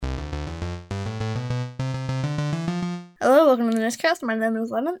Hello, welcome to the Nestcast. My name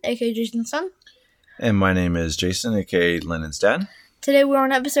is Lennon, aka Jason's son. And my name is Jason, aka Lennon's dad. Today we're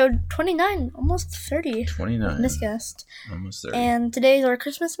on episode 29, almost 30. 29. Of Nestcast. Almost 30. And today is our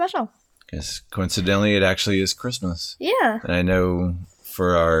Christmas special. Yes, coincidentally, it actually is Christmas. Yeah. And I know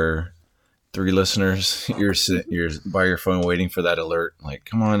for our 3 listeners, you're by your phone waiting for that alert. Like,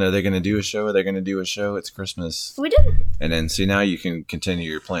 come on, are they going to do a show? Are they going to do a show? It's Christmas. We did. And then, see, now you can continue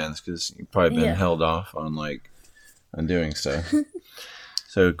your plans because you've probably been held off on doing stuff.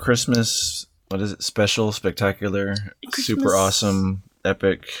 So Christmas, what is it? Special, spectacular, Christmas. Super awesome,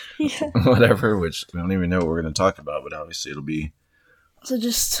 epic, whatever, which we don't even know what we're going to talk about, but obviously it'll be... So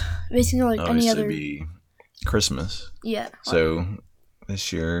just basically like any other... be Christmas. Yeah. So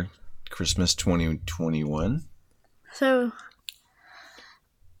this year, Christmas 2021. So...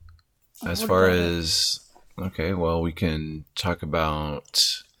 As far as... Okay, well, we can talk about...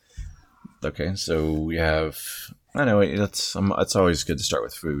 Okay, so we have... I know, it's always good to start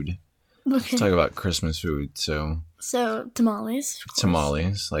with food. Okay. Let's talk about Christmas food. So tamales.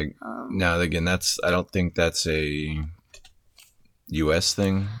 Tamales. Now, again, I don't think that's a U.S.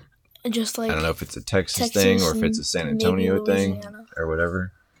 thing. Just like... I don't know if it's a Texas thing or if it's a San Antonio thing or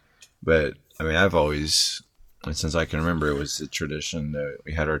whatever. But, I mean, I've always... Since I can remember, it was a tradition that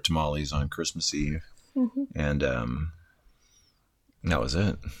we had our tamales on Christmas Eve. Mm-hmm. And that was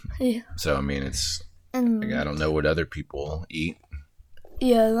it. Yeah. So, I mean, it's... I don't know what other people eat.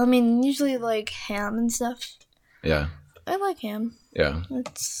 Yeah, I mean, usually like ham and stuff. Yeah. I like ham. Yeah. I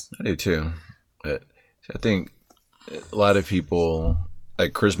do too. But I think a lot of people,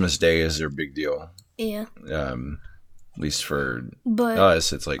 like Christmas Day is their big deal. Yeah. At least for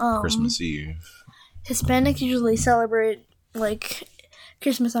us, it's like Christmas Eve. Hispanics usually celebrate like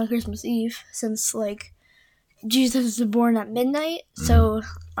Christmas on Christmas Eve since like Jesus was born at midnight, so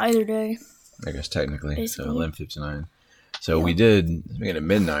either day. I guess technically, basically. So 11:59. So we did, speaking of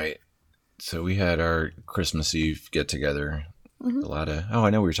midnight, so we had our Christmas Eve get together. A lot of,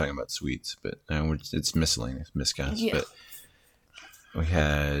 I know we were talking about sweets, but it's miscellaneous, miscast. Yeah. But we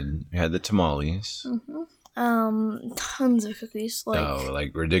had the tamales. Tons of cookies.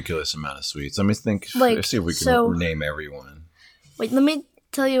 Like ridiculous amount of sweets. Let me think. Let's see if we can name everyone. Wait, let me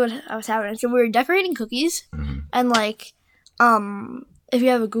tell you what I was having. So we were decorating cookies, and if you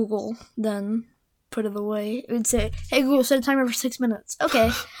have a Google, then put it away. It would say, "Hey Google, set a timer for 6 minutes."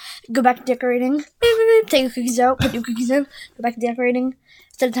 Okay, go back to decorating. Beep, beep, beep. Take the cookies out. Put new cookies in. Go back to decorating.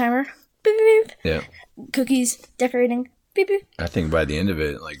 Set a timer. Beep, beep, beep. Yeah. Cookies. Decorating. Beep, beep. I think by the end of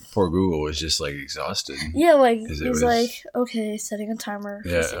it, poor Google was just exhausted. Yeah, it was like, okay, setting a timer.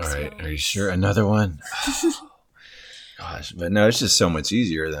 Yeah. For 6 all right. minutes. Are you sure? Another one? Gosh, but no, it's just so much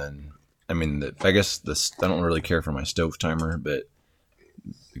easier than. I mean, I guess I don't really care for my stove timer, but.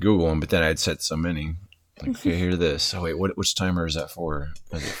 Google one, but then I'd set so many. Okay, hear this. Oh wait, which timer is that for?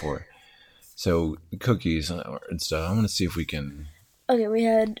 What is it for? So cookies and stuff. I want to see if we can. Okay, we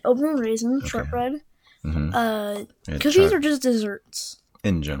had oatmeal raisin, shortbread. Cookies or just desserts?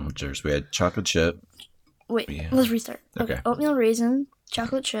 In general, desserts. We had chocolate chip. Wait, let's restart. Okay. Oatmeal raisin,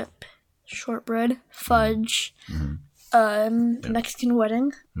 chocolate chip, shortbread, fudge, Mexican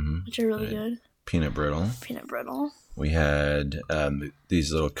wedding, which are really good. Peanut brittle. We had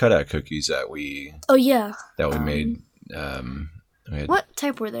these little cutout cookies that we. Oh yeah. That we made. What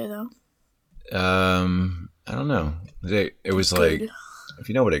type were they though? I don't know. It was good. If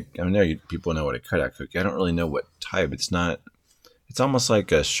you know what people know what a cutout cookie. I don't really know what type. It's not. It's almost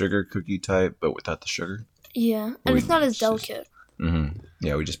like a sugar cookie type, but without the sugar. Yeah, and it's not as delicate.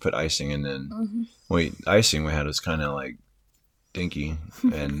 Yeah, we just put icing and then. Icing we had was kind of dinky,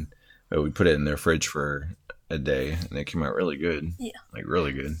 and we put it in their fridge for a day, and it came out really good. Yeah,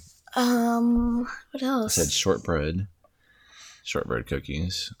 really good. What else? I said shortbread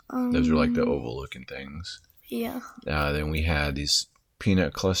cookies. Those are the oval looking things. Yeah. Then we had these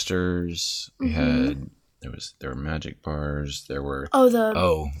peanut clusters. We had there were magic bars. There were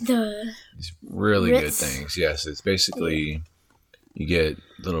these really Ritz. good things. Yes, it's basically you get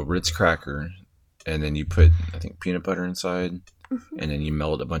little Ritz cracker, and then you put I think peanut butter inside, and then you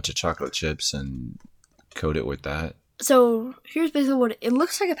melt a bunch of chocolate chips and coat it with that. So here's basically what it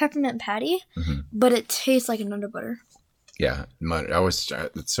looks like: a peppermint patty, but it tastes like a Nutter Butter. Yeah, it's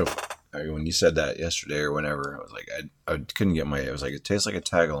so. When you said that yesterday or whenever, I was like, I couldn't get it was like it tastes like a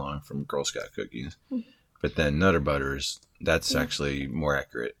tag along from Girl Scout cookies, but then Nutter Butters, that's actually more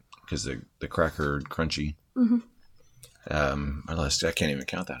accurate because the cracker crunchy. I can't even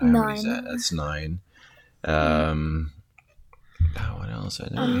count that. How many is that? That's 9. What else? I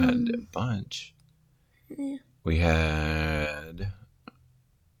know we had a bunch. Yeah. We had.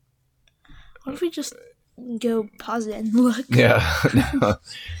 What if we just go pause it and look. Yeah.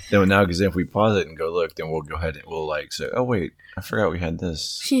 No, now, because if we pause it and go look, then we'll go ahead and we'll like say, oh, wait, I forgot we had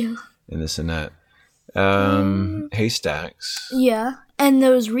this Yeah. and this and that. Haystacks. Yeah. And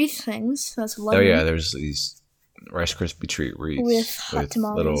those wreath things. That's 11. Oh, yeah, there's these Rice Krispie treat wreaths. With hot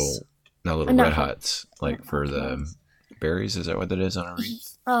tamales. Little red hots, like for the berries. Is that what it is on a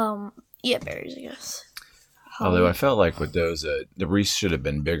wreath? Yeah, berries, I guess. Although I felt like with those, the wreath should have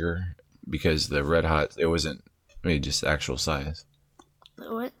been bigger because the red hot, it wasn't, just actual size.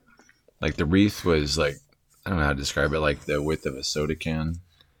 What? Like the wreath was like, I don't know how to describe it, like the width of a soda can.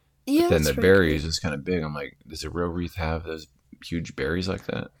 Yeah. Then the berries is kind of big. I'm like, does a real wreath have those huge berries like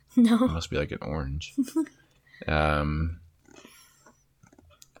that? No. It must be like an orange.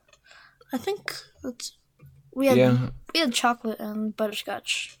 I think we had chocolate and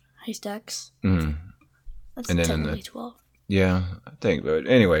butterscotch haystacks. Mm. That's and then technically 12. Yeah, I think. But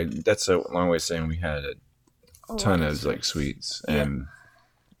anyway, that's a long way of saying we had a ton of like sweets, and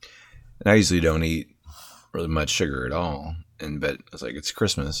I usually don't eat really much sugar at all. But it's like it's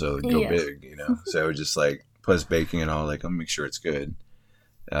Christmas, so go big, So just like plus baking and all, like I'll make sure it's good.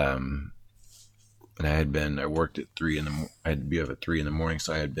 And I worked at 3 I had to be up at 3 a.m,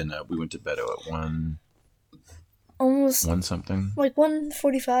 so I had been up. We went to bed at 1. Almost 1 something. Like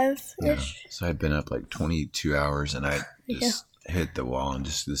 1:45 Yeah. ish. So I'd been up like 22 hours, and I just hit the wall. And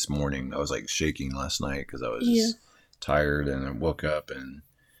just this morning, I was like shaking last night because I was just tired, and I woke up and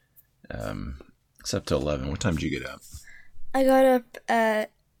slept till 11. What time did you get up? I got up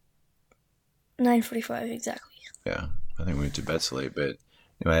at 9:45 exactly. Yeah, I think we went to bed so late, but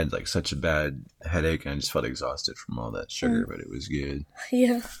I had like such a bad headache, and I just felt exhausted from all that sugar, but it was good.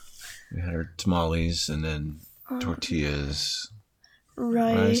 Yeah. We had our tamales and then tortillas,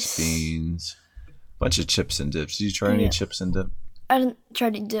 rice, beans, bunch of chips and dips. Did you try any chips and dip? I didn't try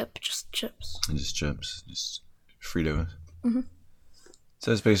to dip, just chips. And just chips, just Fritos. Mm-hmm.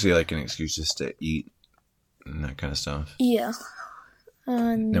 So it's basically like an excuse just to eat and that kind of stuff. Yeah.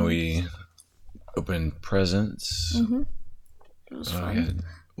 Then we opened presents. Mm-hmm. It was fun. We had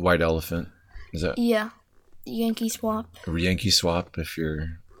White Elephant. Is that? Yeah. Yankee Swap. Or Yankee Swap if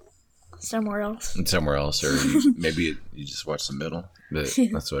you're somewhere else. Or maybe you just watch the middle. But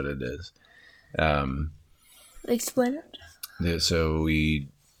that's what it is. Explain it. So we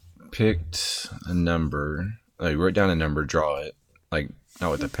picked a number. Like, wrote down a number, draw it. Like,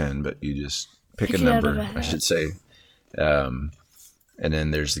 not with a pen, but you just pick a number, I should say. And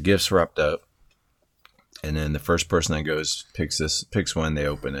then there's the gifts wrapped up. And then the first person that goes picks one, they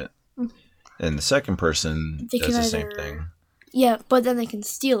open it. Mm-hmm. And the second person does the same thing. Yeah, but then they can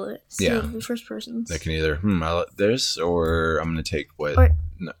steal it. The first person's. They can either, I like this, or I'm going to take what,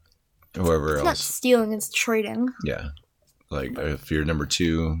 whoever else. It's not stealing, it's trading. Yeah. Like, if you're number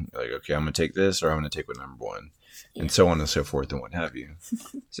 2, like, okay, I'm going to take this, or I'm going to take what number 1. Yeah. And so on and so forth, and what have you.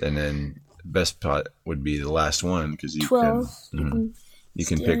 And then the best pot would be the last one, because you 12. You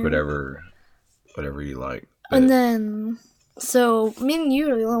can pick whatever you like. But, and then, so me and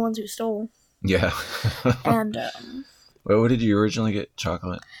you are the only ones who stole. Yeah. And, what did you originally get?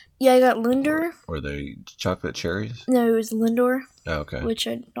 Chocolate? Yeah, I got Lindor. Or the chocolate cherries? No, it was Lindor. Oh, okay. Which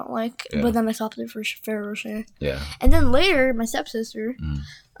I don't like. Yeah. But then I swapped it for Ferrero Rocher. Yeah. And then later, my stepsister,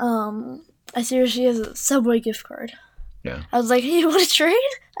 I see her, she has a Subway gift card. Yeah. I was like, hey, you want to trade?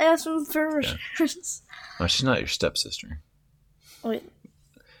 I have some Ferrero Rochers. Oh, she's not your stepsister. Wait.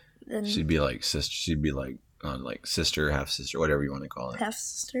 Then she'd be like sister. She'd be like sister, half sister, whatever you want to call it. Half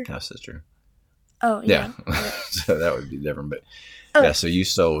sister. Half sister. Oh yeah. So that would be different, but yeah.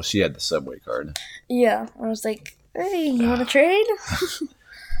 So she had the Subway card. Yeah, I was like, hey, you want to trade?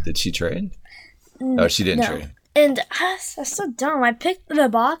 Did she trade? Oh, she didn't trade. And I was so dumb. I picked the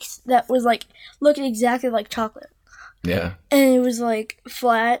box that was like looked exactly like chocolate. Yeah. And it was like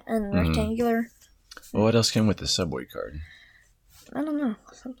flat and rectangular. Well, what else came with the Subway card? I don't know.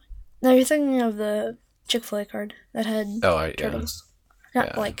 No, you're thinking of the Chick-fil-A card that had turtles.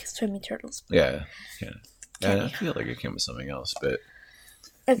 Not like swimming turtles. Yeah. I feel like it came with something else, but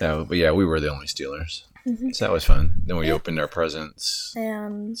no. But yeah, we were the only stealers. Mm-hmm. So that was fun. Then we opened our presents.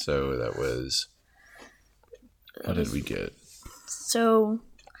 And so that was... What did we get? So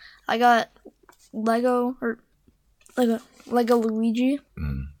I got Lego Luigi.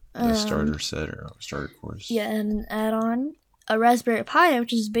 The starter set or starter course. Yeah, and an add-on. A Raspberry Pi,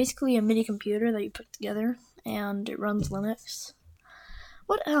 which is basically a mini computer that you put together, and it runs Linux.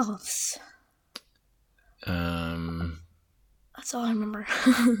 What else? That's all I remember.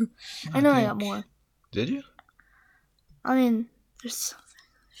 I got more. Did you? I mean, there's something.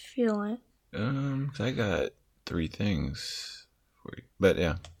 I feel like. 'Cause I got 3 things for you, but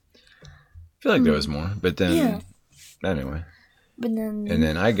yeah. feel like there was more, but then anyway. But then And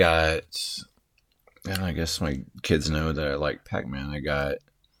then I got, and I guess my kids know that I like Pac-Man. I got,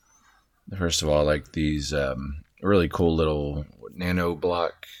 first of all, like these really cool little nano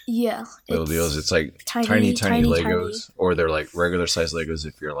block little deals. It's like tiny Legos, or they're like regular size Legos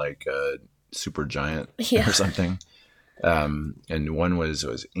if you're like a super giant or something. And one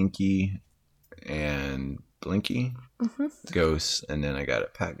was Inky and Blinky Ghosts, and then I got a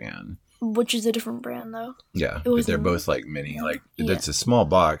Pac-Man. Which is a different brand, though. Yeah, but they're both like mini. Like it's a small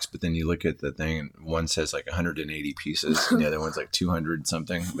box, but then you look at the thing, and one says like 180 pieces, and the other one's like 200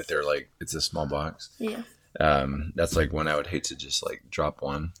 something. But they're like, it's a small box. Yeah. That's like when I would hate to just like drop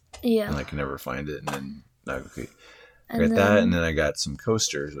one. Yeah. And like never find it, and then I got that, and then I got some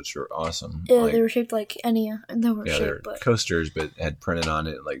coasters, which were awesome. Yeah, like, they were shaped like NES. They're coasters, but had printed on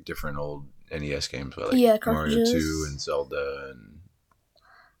it like different old NES games, like Mario 2 and Zelda and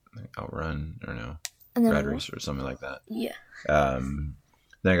Outrun or no, Rad Racer or something like that. Yeah. Then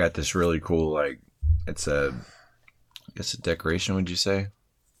I got this really cool, like it's I guess a decoration. Would you say?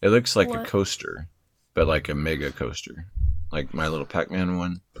 It looks like a coaster, but like a mega coaster, like my little Pac-Man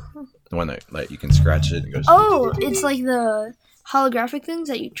one, the one that like you can scratch it and goes. Oh, it's like the holographic things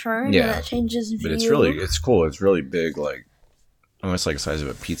that you turn. And that changes view. But it's cool. It's really big, like almost like the size of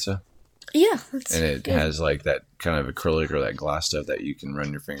a pizza. Yeah, and it has like that kind of acrylic or that glass stuff that you can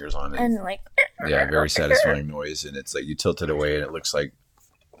run your fingers on, and like very satisfying noise. And it's like you tilt it away, and it looks like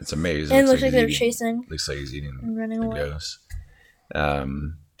it's amazing. And it looks like they're chasing. Looks like he's eating and running away. Ghost.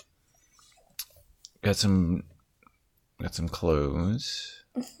 Got some clothes,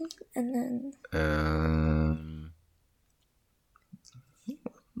 and then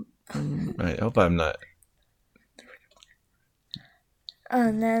I hope I'm not.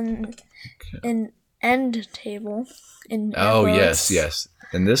 And then an end table. Yes.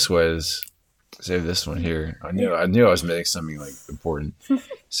 And this was, save this one here. I knew I was making something like important.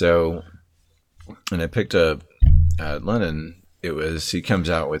 So, and I picked up Lennon. He comes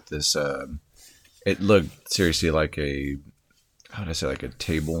out with this. It looked seriously like how would I say, like a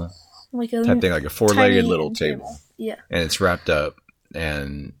table, like a type thing, like a 4-legged little table. Yeah. And it's wrapped up,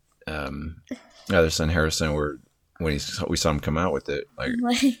 and other son Harrison when we saw him come out with it, like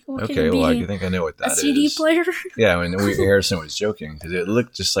okay, well, I think I know what that is. A CD player? Yeah, when Harrison was joking, because it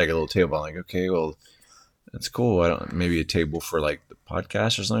looked just like a little table. I'm like, okay, well, that's cool. Maybe a table for like the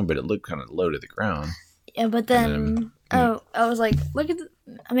podcast or something, but it looked kind of low to the ground. Yeah, but then I was like, look at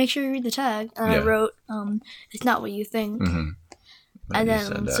make sure you read the tag, and I wrote, it's not what you think. Mm-hmm. And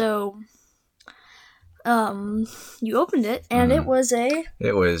then you opened it, and it was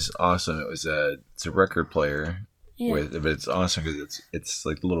awesome. It's a record player. Yeah. But it's awesome because it's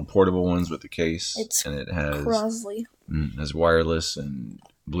like the little portable ones with the case, and it has Crosley. Has wireless and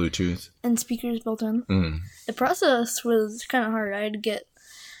Bluetooth and speakers built in. Mm. The process was kind of hard.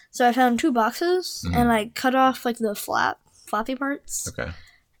 I found 2 boxes, and I cut off like the floppy parts. Okay.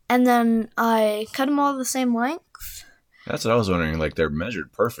 And then I cut them all the same length. That's what I was wondering. Like they're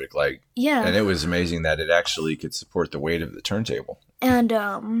measured perfect. Like and it was amazing that it actually could support the weight of the turntable. And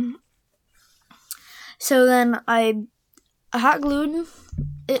so then I hot glued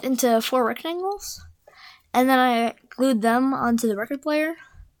it into 4 rectangles, and then I glued them onto the record player,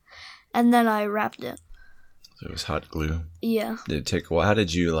 and then I wrapped it. So it was hot glue. Yeah. Did it take a while? How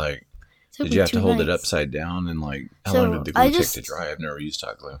did you like? Did you have to hold it upside down and like? How long did the glue take to dry? I've never used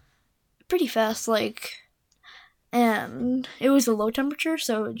hot glue. Pretty fast, and it was a low temperature,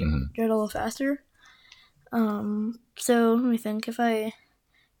 so it dried a little faster. So let me think. If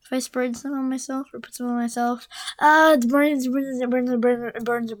I sprayed some on myself or put some on myself, it burns.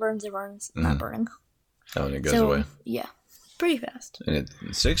 Not burning. Oh, and it goes away. Yeah, pretty fast. And it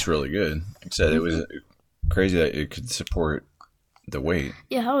sticks really good. Like I said, it was crazy that it could support the weight.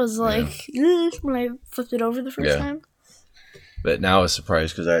 Yeah, I was like, when I flipped it over the first time. But now I was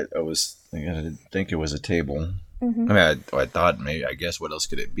surprised because I didn't think it was a table. Mm-hmm. I mean, I thought maybe, I guess, what else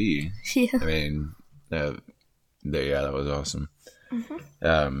could it be? Yeah. I mean, that was awesome.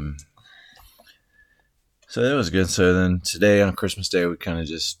 Mm-hmm. So that was good. So then today on Christmas Day, we kind of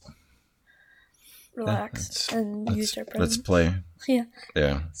just relaxed and used our presents. Let's play. Yeah.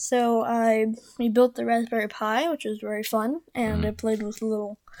 Yeah. So we built the Raspberry Pi, which was very fun, and I played with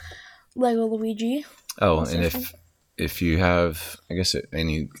little Lego Luigi. Oh, and if you have, I guess,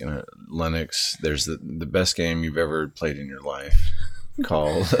 any Linux, there's the best game you've ever played in your life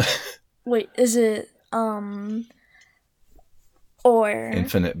called. Wait, is it or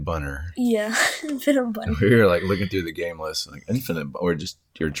Infinite Bunner? Yeah, Infinite Bunner. We were like looking through the game list, like Infinite, or just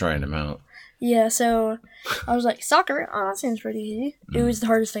you're trying them out. Yeah, so I was like, soccer? Oh, that seems pretty easy. It was the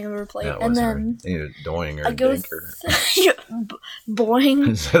hardest thing I've ever played. Yeah, it and was then hard. You need a doing or I a go dink or boing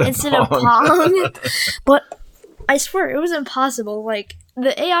instead of pong. But I swear, it was impossible. Like,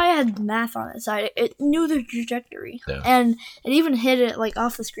 the AI had math on its side. It knew the trajectory. Yeah. And it even hit it, like,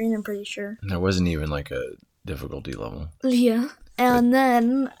 off the screen, I'm pretty sure. There wasn't even like a difficulty level. Yeah. And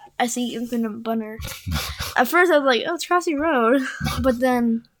then I see Infinite Bunner. At first I was like, oh, it's Crossy Road. But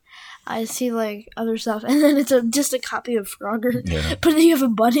then I see like other stuff. And then it's just a copy of Frogger. Yeah. But then you have a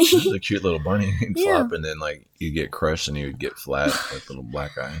bunny. It's a cute little bunny. He'd Yeah. flop and then like you get crushed and he would get flat with little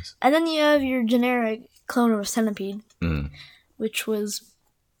black eyes. And then you have your generic clone of a centipede. Mm. Which was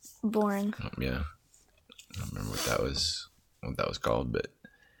boring. Yeah. I don't remember what that was called, but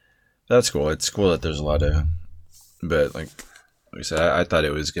that's cool. It's cool that there's a lot of, but like I said, I thought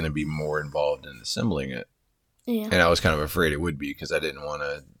it was going to be more involved in assembling it. Yeah. And I was kind of afraid it would be because I didn't want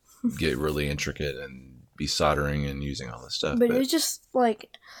to get really intricate and be soldering and using all this stuff. But it was just like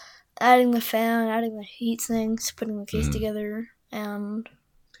adding the fan, adding the heat sinks, putting the case together, and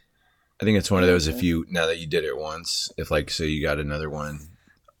I think it's one of those, if you, now that you did it once, if like, say you got another one,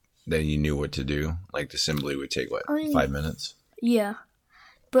 then you knew what to do. Like the assembly would take, what, 5 minutes? Yeah.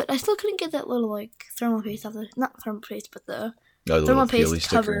 But I still couldn't get that little like thermal paste off the, not thermal paste, but the Oh, the thermal little peely paste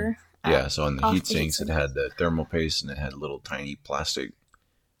sticker. cover. Yeah, so on the off heat the sinks, it heatsink. had the thermal paste and it had a little tiny plastic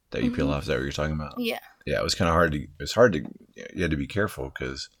that you peel off. Is that what you're talking about? Yeah. Yeah, it was kind of hard to, you had to be careful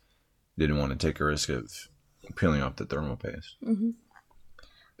because you didn't want to take a risk of peeling off the thermal paste. Mm-hmm.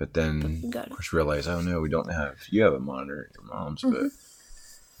 But then, Got of it. course, realize, oh no, we don't have, you have a monitor at your mom's, but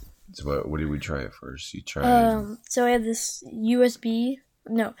so what did we try at first? You tried, So I have this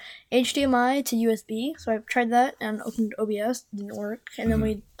HDMI to USB. So I tried that and opened OBS. Didn't work. And then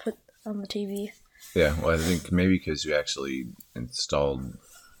we put on the TV. yeah, well, I think maybe because you actually installed,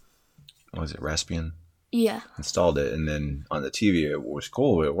 what was it, Raspbian? Yeah. Installed it, and then on the TV it was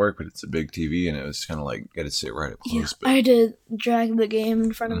cool, it worked, but it's a big TV and it was kind of like got to sit right up Yeah. close. But I had to drag the game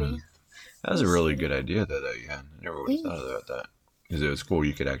in front of me. that was a really good idea that you had. I never would have thought about that because it was cool.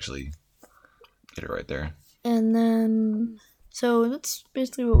 You could actually get it right there. And then, so that's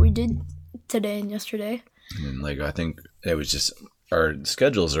basically what we did today and yesterday. And then like I think it was just our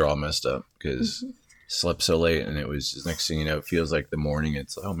schedules are all messed up because slept so late, and it was just next thing you know, it feels like the morning.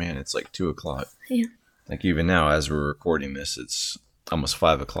 It's oh man, it's like 2:00. Yeah. Like even now, as we're recording this, it's almost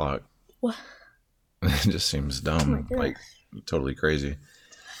 5:00. What? It just seems dumb, God. like totally crazy.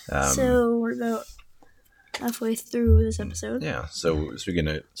 So we're about halfway through this episode. Yeah. So speaking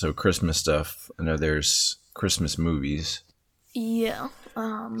of Christmas stuff, I know there's Christmas movies. Yeah.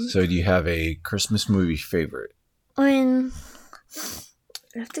 So do you have a Christmas movie favorite? I mean,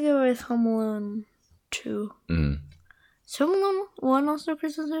 I have to go with Home Alone 2. Mm. Is Home Alone 1 also a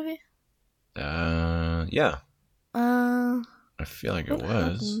Christmas movie? Yeah. I I feel like it what was.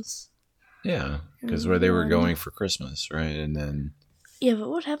 happens? Yeah, because where they were going for Christmas, right? And then Yeah, but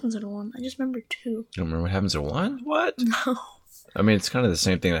what happens in 1? I just remember 2. you don't remember what happens in 1? What? No. I mean, it's kind of the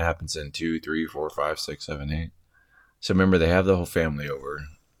same thing that happens in 2, 3, 4, 5, 6, 7, 8. So remember, they have the whole family over,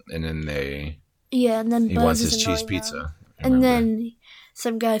 and then Yeah, and then he Buzz wants is his cheese annoying them. pizza. I And remember. then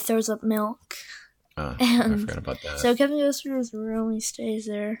some guy throws up milk. I and forgot about that. So Kevin goes through his room, he stays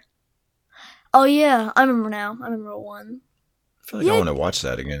there. Oh yeah, I remember now. I remember 1. I feel like yeah, I want to watch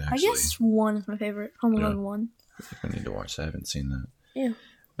that again. Actually, I guess 1 is my favorite. Home Alone 1. I think I need to watch that. I haven't seen that. Yeah.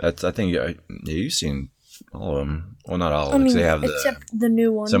 That's. I think you've seen all of them. Well, not all of I them. 'Cause mean, they have except the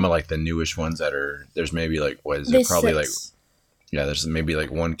new one. some of like the newish ones that are. There's maybe like what is it? There's Probably 6. yeah. There's maybe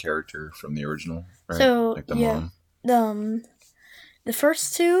like one character from the original. Right? So, like the yeah. mom. The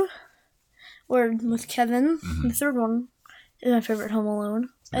first 2 were with Kevin. Mm-hmm. The third one is my favorite, Home Alone.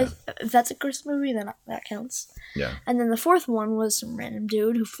 Yeah. If that's a Christmas movie, then that counts. Yeah. And then the 4th one was some random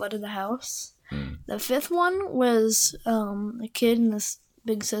dude who flooded the house. Mm. The 5th one was a kid and this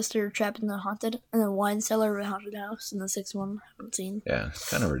big sister trapped in the wine cellar of a haunted house. And the 6th one I haven't seen. Yeah. It's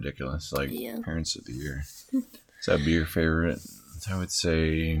kind of ridiculous. Like Yeah. Parents of the Year. Is that be your favorite? I would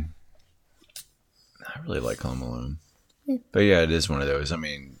say I really like Home Alone. Yeah. But yeah, it is one of those. I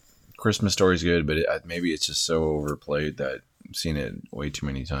mean, Christmas Story's good, but maybe it's just so overplayed that I've seen it way too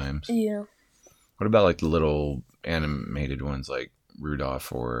many times. Yeah. What about like the little animated ones like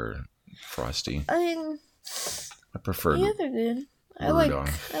Rudolph or Frosty? I mean, I prefer yeah, they're good.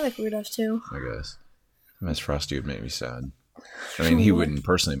 Rudolph. I like Rudolph too. I guess. Miss Frosty would make me sad. I mean, he wouldn't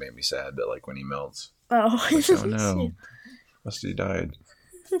personally make me sad, but like when he melts. Oh. Like, oh no, Frosty died.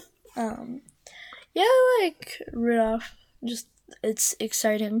 Yeah, I like Rudolph. Just, it's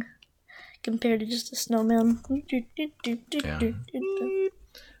exciting compared to just a snowman.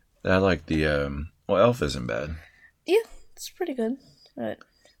 I like the Elf isn't bad. Yeah, it's pretty good. But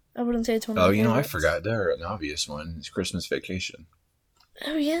I wouldn't say it's one of Oh, my you know, I favorites. forgot there an obvious one. It's Christmas Vacation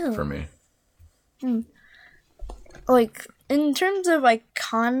Oh yeah. for me. Like in terms of iconicity,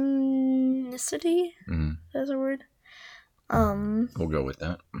 Mm-hmm. that's a word. We'll go with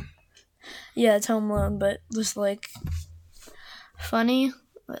that. Yeah, it's Home Alone, but just like funny.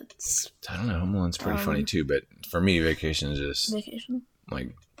 That's I don't know. Home Alone's pretty funny too, but for me, Vacation is just Vacation.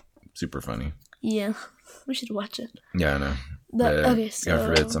 like super funny. Yeah, we should watch it. Yeah, I know. But But, okay, so God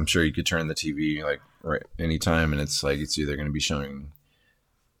forbid, I'm sure you could turn the TV like right anytime, and it's like it's either going to be showing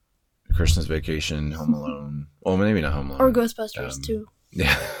Christmas Vacation, Home Alone. Well, maybe not Home Alone. or Ghostbusters too.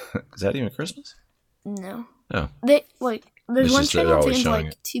 Yeah, is that even Christmas? No, Oh, they like there's It's one just that they're channel always named showing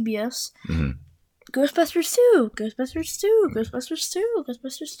like it. TBS. hmm Ghostbusters 2, Ghostbusters 2, Ghostbusters 2,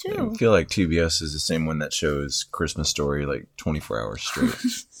 Ghostbusters 2. I feel like TBS is the same one that shows Christmas Story like 24 hours straight.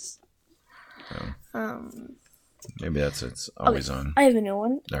 Maybe it's always on. I have a new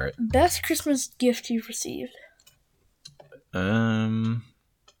one. All right. Best Christmas gift you've received. How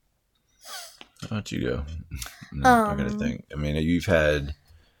about you go? I'm gonna think. I mean, you've had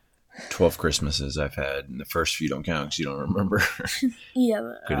 12 Christmases. I've had, and the first few don't count because you don't remember. Yeah,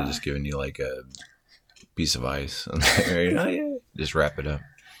 but, Could have just given you like a piece of ice. And just wrap it up.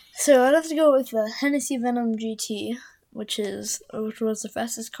 so I'd have to go with the Hennessy Venom GT, which was the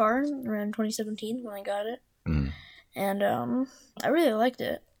fastest car around 2017 when I got it, and I really liked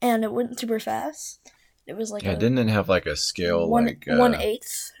it, and it went super fast. It was like Didn't it have like a scale like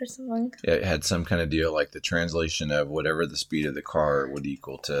 1/8 or something? It had some kind of deal like the translation of whatever the speed of the car would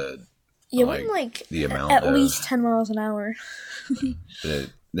equal to. Yeah, like, it went like the amount at of- least 10 miles an hour,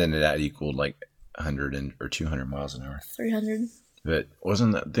 Then that equaled like 100 or 200 miles an hour. 300. But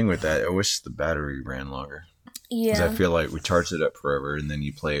wasn't that thing with that? I wish the battery ran longer. Because Yeah, I feel like we charged it up forever, and then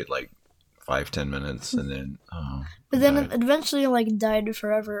you play it like 5-10 minutes, and then but then died. it eventually like died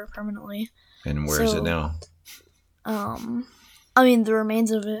forever permanently. And where is so- it now? I mean the remains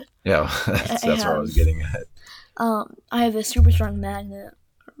of it. Yeah, that's where I was have- getting at. I have a super strong magnet,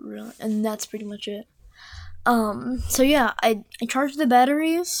 really, and that's pretty much it. So yeah, I charged the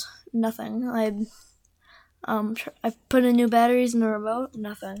batteries, nothing. I put in new batteries in the remote,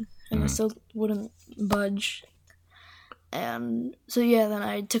 nothing, and it still wouldn't budge. And so yeah, then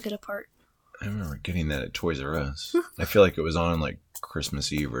I took it apart. I remember getting that at Toys R Us. I feel like it was on like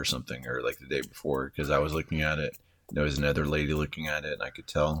Christmas Eve or something, or like the day before, because I was looking at it. There was another lady looking at it, and I could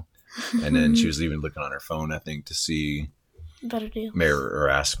tell. And then she was even looking on her phone, I think, to see Better deal. or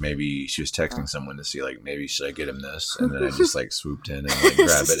ask, maybe she was texting someone to see like maybe should I get him this, and then I just like swooped in and like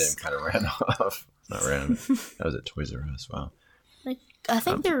grabbed it and kind of ran off. Not ran. That was at Toys R Us. Wow, I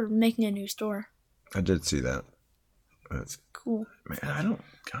think they're making a new store. I did see that. That's Cool. man. I don't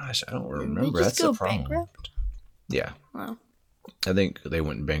Did remember. they That's just go the problem. bankrupt? Yeah, Wow. I think they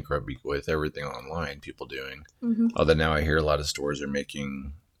went bankrupt with everything online. People doing. Mm-hmm. Although now I hear a lot of stores are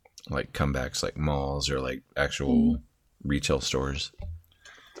making like comebacks, like malls or like actual retail stores.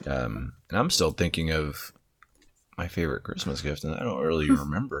 And I'm still thinking of my favorite Christmas gift, and I don't really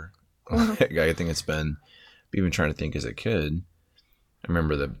remember. Like, I think it's been even trying to think as a kid. I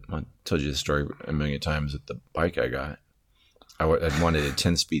remember I told you the story a million times with the bike I got. I wanted a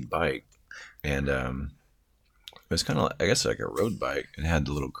 10-speed bike, and it was kind of, I guess, like a road bike. It had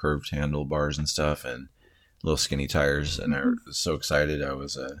the little curved handlebars and stuff, and little skinny tires. And I was so excited. I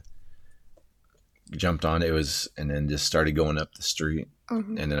was jumped on it, and then just started going up the street.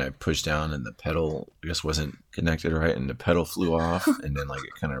 Mm-hmm. And then I pushed down, and the pedal, I guess, wasn't connected right, and the pedal flew off, and then like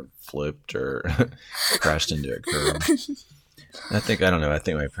it kind of flipped or crashed into a curb. I think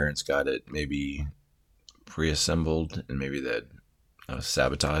my parents got it maybe pre-assembled, and maybe that I was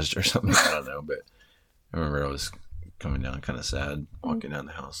sabotaged or something. I don't know, but I remember I was coming down kind of sad, walking down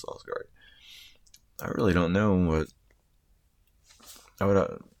the house. I was great. I really don't know what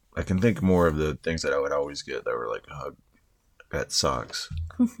I can think more of the things that I would always get that were like I got socks,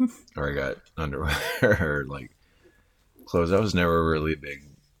 or I got underwear, or like clothes. I was never really a big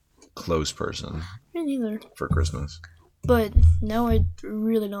clothes person Me neither. for Christmas. But now I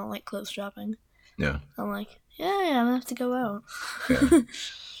really don't like clothes shopping. Yeah. I'm like, yeah, I'm gonna have to go out. I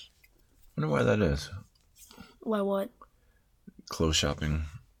wonder why that is. Why what? Clothes shopping.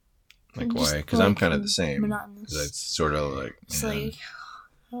 Like Just why? Because I'm like kind of the same. monotonous. Because it's sort of like. It's man, like,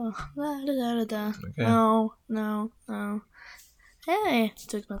 oh, da da da da. Okay. No. Hey, it's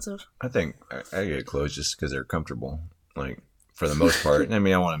too expensive. I think I get clothes just because they're comfortable. Like for the most part. I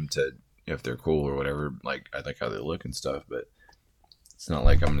mean, I want them to, if they're cool or whatever. Like I like how they look and stuff, but it's not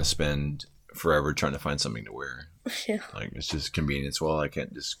like I'm gonna spend forever trying to find something to wear. Yeah. Like, it's just convenience. Well, I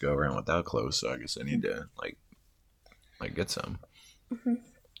can't just go around without clothes, so I guess I need to like get some.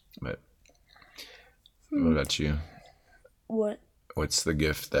 But what about you? What? What's the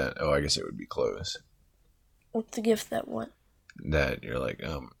gift that? Oh, I guess it would be clothes. What's the gift that what? That you're like,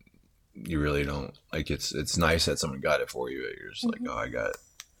 you really don't like. It's nice that someone got it for you. But you're just like, oh, I got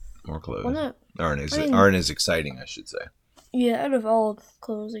more clothes. Well, no, aren't as exciting, I should say. yeah, out of all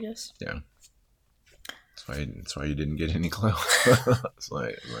clothes, I guess. Yeah. That's why you didn't get any clothes. It's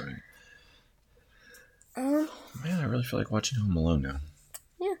like, man, I really feel like watching Home Alone now.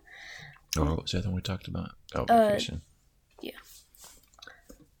 Yeah. Oh, what was the other one we talked about? Oh, vacation. Yeah.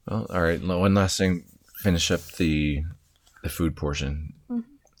 Well, all right. One last thing. Finish up the food portion.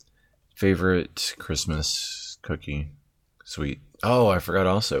 Favorite Christmas cookie, sweet. Oh, I forgot.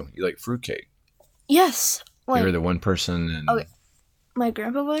 Also, you like fruitcake. Yes. Like, you were the one person. And, okay. My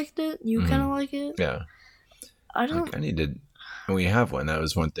grandpa liked it. You kind of like it. Yeah. I don't. Like, I needed. We have one. That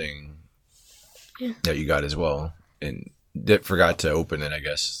was one thing. Yeah. That you got as well, and forgot to open it. I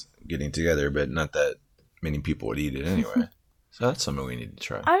guess getting together, but not that many people would eat it anyway. So that's something we need to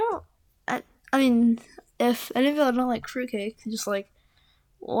try. I mean, if any of y'all don't like fruitcake, just like,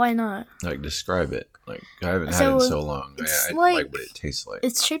 why not? Like, describe it. Like, I haven't had it in so long. I like what it tastes like.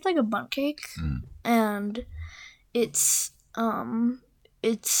 It's shaped like a bundt cake, and it's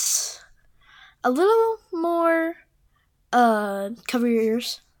a little more cover your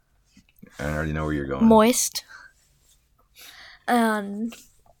ears. I already know where you're going. Moist, and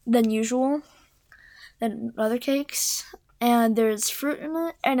than usual, than other cakes, and there's fruit in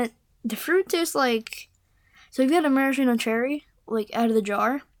it, and the fruit tastes like, so you get a maraschino cherry like out of the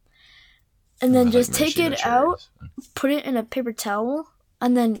jar, and then just take it out, put it in a paper towel,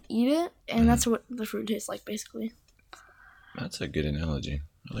 and then eat it, and that's what the fruit tastes like, basically. That's a good analogy.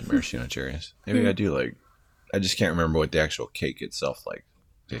 I like maraschino cherries. Maybe I do like. I just can't remember what the actual cake itself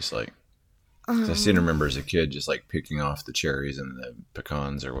tastes like. I seem to remember as a kid just like picking off the cherries and the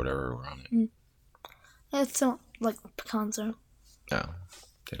pecans or whatever were on it. Yeah, it's not like pecans are. No,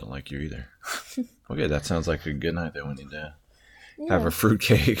 they don't like you either. Okay, that sounds like a good night. Then we need to have a fruit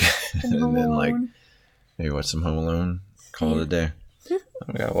cake and then like maybe watch some Home Alone. Call it a day.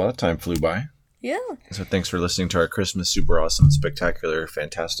 Well, that time flew by. Yeah. So thanks for listening to our Christmas super awesome, spectacular,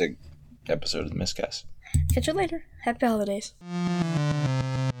 fantastic episode of the Miscast. Catch you later. Happy holidays.